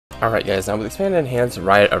Alright guys, now with Expand and Enhance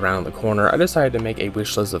right around the corner, I decided to make a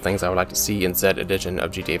wish list of things I would like to see in said edition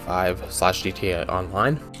of GTA 5/GTA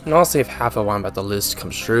Online. And honestly, if half of what I'm about to list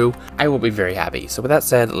comes true, I will be very happy. So with that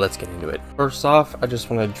said, let's get into it. First off, I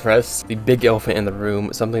just want to address the big elephant in the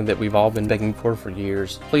room, something that we've all been begging for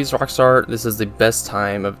years. Please Rockstar, this is the best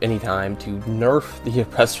time of any time to nerf the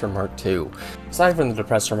Oppressor Mark II. Aside from the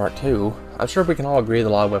Oppressor Mark II, I'm sure we can all agree that a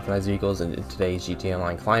lot of weaponized vehicles in today's GTA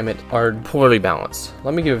Online climate are poorly balanced.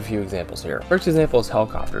 Let me give a few examples here. First example is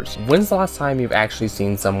helicopters. When's the last time you've actually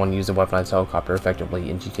seen someone use a weaponized helicopter effectively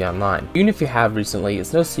in GTA Online? Even if you have recently,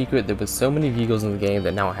 it's no secret that with so many vehicles in the game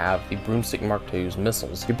that now have the Broomstick Mark II's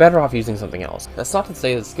missiles, you're better off using something else. That's not to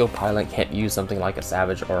say that skilled pilot can't use something like a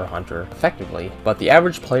Savage or a Hunter effectively, but the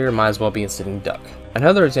average player might as well be a sitting duck.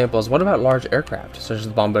 Another example is, what about large aircraft, such as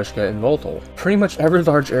the Bombushka and Voltol? Pretty much every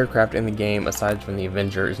large aircraft in the game, aside from the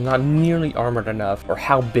Avenger, is not nearly armored enough for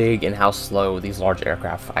how big and how slow these large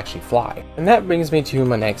aircraft actually fly. And that brings me to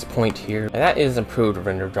my next point here, and that is improved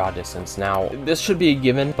render draw distance. Now, this should be a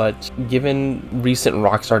given, but given recent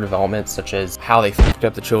Rockstar developments, such as how they fucked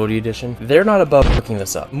up the Trilogy Edition, they're not above looking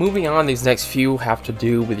this up. Moving on, these next few have to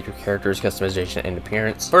do with your character's customization and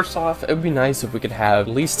appearance. First off, it would be nice if we could have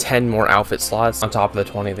at least 10 more outfit slots on top of the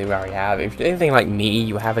 20 that we already have. If you're anything like me,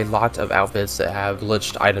 you have a lot of outfits that have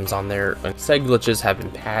glitched items on there, and said glitches have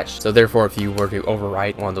been patched, so therefore if you were to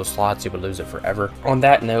overwrite one of those slots, you would lose it forever. On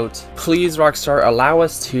that note, please Rockstar, allow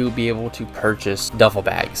us to be able to purchase duffel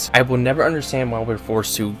bags. I will never understand why we're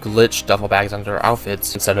forced to glitch duffel bags onto our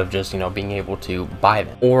outfits instead of just, being able to buy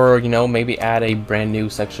them. Or, maybe add a brand new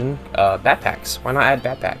section, backpacks. Why not add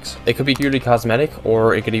backpacks? It could be purely cosmetic,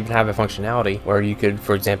 or it could even have a functionality where you could,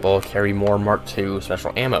 for example, carry more Mark II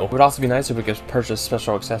special ammo. It would also be nice if we could purchase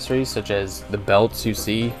special accessories such as the belts you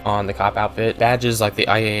see on the cop outfit, badges like the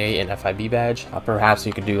IAA and FIB badge. Perhaps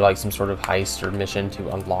you could do like some sort of heist or mission to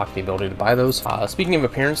unlock the ability to buy those. Speaking of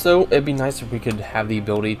appearance though, it'd be nice if we could have the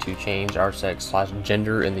ability to change our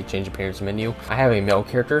sex/gender in the change appearance menu. I have a male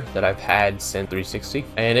character that I've had since 360,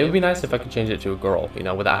 and it would be nice if I could change it to a girl,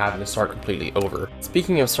 without having to start completely over.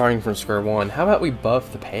 Speaking of starting from square one, how about we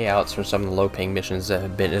buff the payouts for some of the low paying missions that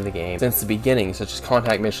have been in the game since the beginning, such as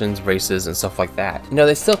contact missions, races, and stuff like that.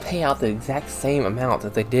 They still pay out the exact same amount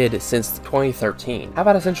that they did since 2013. How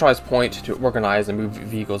about a centralized point to organize and move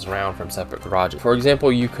vehicles around from separate garages? For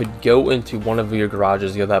example, you could go into one of your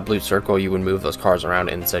garages, that blue circle, you would move those cars around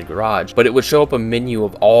in said garage, but it would show up a menu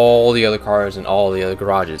of all the other cars in all the other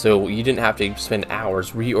garages, so you didn't have to spend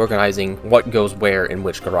hours reorganizing what goes where in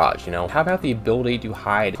which garage. How about the ability to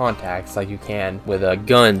hide contacts like you can with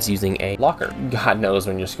guns using a locker? God knows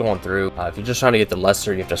when you're scrolling through, if you're just trying to get to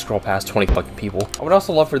Lester, you have to scroll past 20 fucking people. I would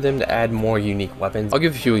also love for them to add more unique weapons. I'll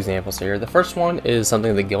give a few examples here. The first one is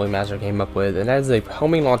something the Gilly Master came up with, and that is a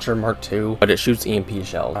homing launcher Mark II, but it shoots EMP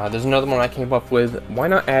shells. There's another one I came up with. Why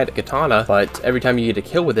not add a katana, but every time you get a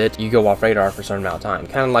kill with it, you go off radar for a certain amount of time.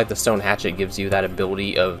 Kind of like the stone hatchet gives you that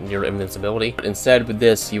ability of near invincibility, but instead with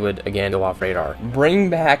this, you would again go off radar. Bring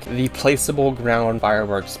back the placeable ground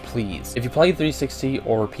fireworks, please. If you played 360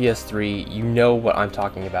 or PS3, you know what I'm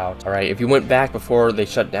talking about. Alright, if you went back before they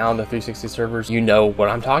shut down the 360 servers, you know what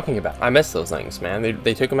I'm talking about. I miss those things, man.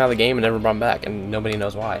 They took them out of the game and never brought them back, and nobody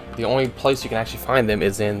knows why. The only place you can actually find them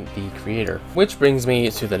is in the creator. Which brings me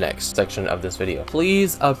to the next section of this video.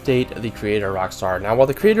 Please update the creator, Rockstar. Now, while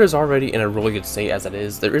the creator is already in a really good state as it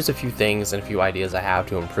is, there is a few things and a few ideas I have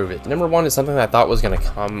to improve it. Number one is something that I thought was going to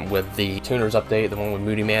come with the tuners update, the one with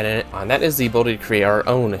Moody Man in it, and that is the ability to create our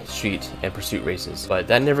own street and pursuit races. But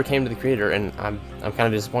that never came to the creator, and I'm kind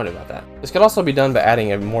of disappointed about that. This could also be done by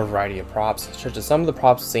adding a more variety of props, such as some of the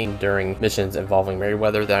props seen during missions involving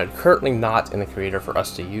Merryweather that are currently not in the creator for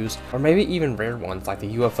us to use, or maybe even rare ones like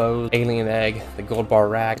the UFOs, alien egg, the gold bar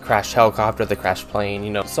rack, the crashed helicopter, the crashed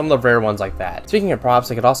plane, some of the rare ones like that. Speaking of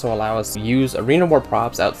props, it could also allow us to use Arena War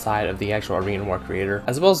props outside of the actual Arena War creator,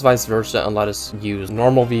 as well as vice versa, and let us use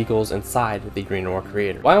normal vehicles inside the Arena War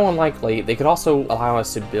creator. While unlikely, they could also allow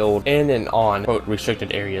us to build in and on quote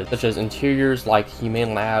restricted areas, such as interiors like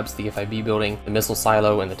Humane Labs, the FIB building, the missile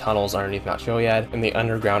silo, and the tunnels underneath Mount Chiliad, and the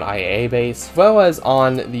underground IAA base, as well as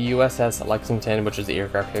on the USS Lexington, which is the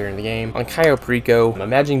aircraft carrier in the game, on Cayo Perico.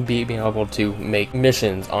 Imagine being able to make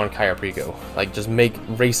missions on Cayo Perico, like just make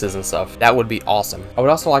races and stuff. That would be awesome. I would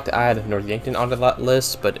also like to add North Yankton onto that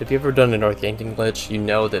list, but if you've ever done a North Yankton glitch, you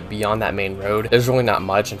know that beyond that main road, there's really not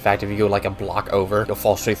much. In fact, if you go like a block over, you'll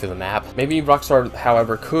fall straight through the map. Maybe Rockstar,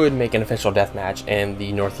 however, could make an official deathmatch in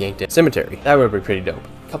the North Yankton cemetery. That would be pretty dope.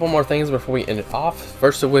 couple more things before we end it off.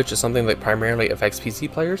 First of which is something that primarily affects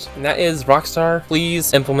PC players, and that is Rockstar,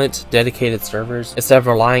 please implement dedicated servers instead of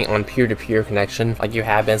relying on peer-to-peer connection like you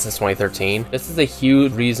have been since 2013. This is a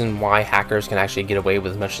huge reason why hackers can actually get away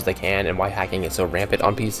with as much as they can and why hacking is so rampant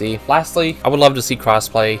on PC. Lastly, I would love to see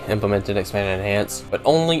crossplay implemented, expanded, and enhanced, but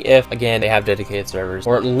only if, again, they have dedicated servers,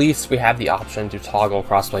 or at least we have the option to toggle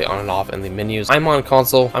crossplay on and off in the menus. I'm on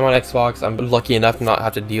console, I'm on Xbox, I'm lucky enough to not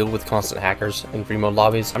have to deal with constant hackers in free mode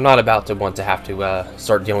lobbies. I'm not about to want to have to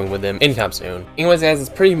start dealing with them anytime soon. Anyways guys,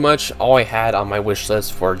 that's pretty much all I had on my wish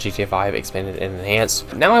list for GTA 5 expanded and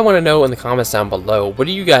enhanced. Now I want to know in the comments down below, what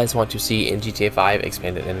do you guys want to see in GTA 5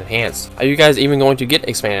 expanded and enhanced? Are you guys even going to get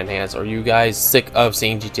expanded and enhanced? Or are you guys sick of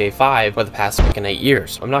seeing GTA 5 for the past fucking 8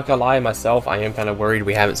 years? I'm not gonna lie, myself, I am kind of worried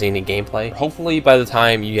we haven't seen any gameplay. Hopefully by the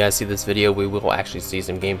time you guys see this video, we will actually see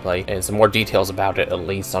some gameplay and some more details about it, at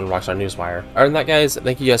least on Rockstar Newswire. Other than that guys,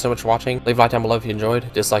 thank you guys so much for watching. Leave a like down below if you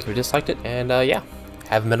enjoyed, dislike if you disliked it, and yeah,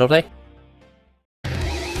 have a middle day.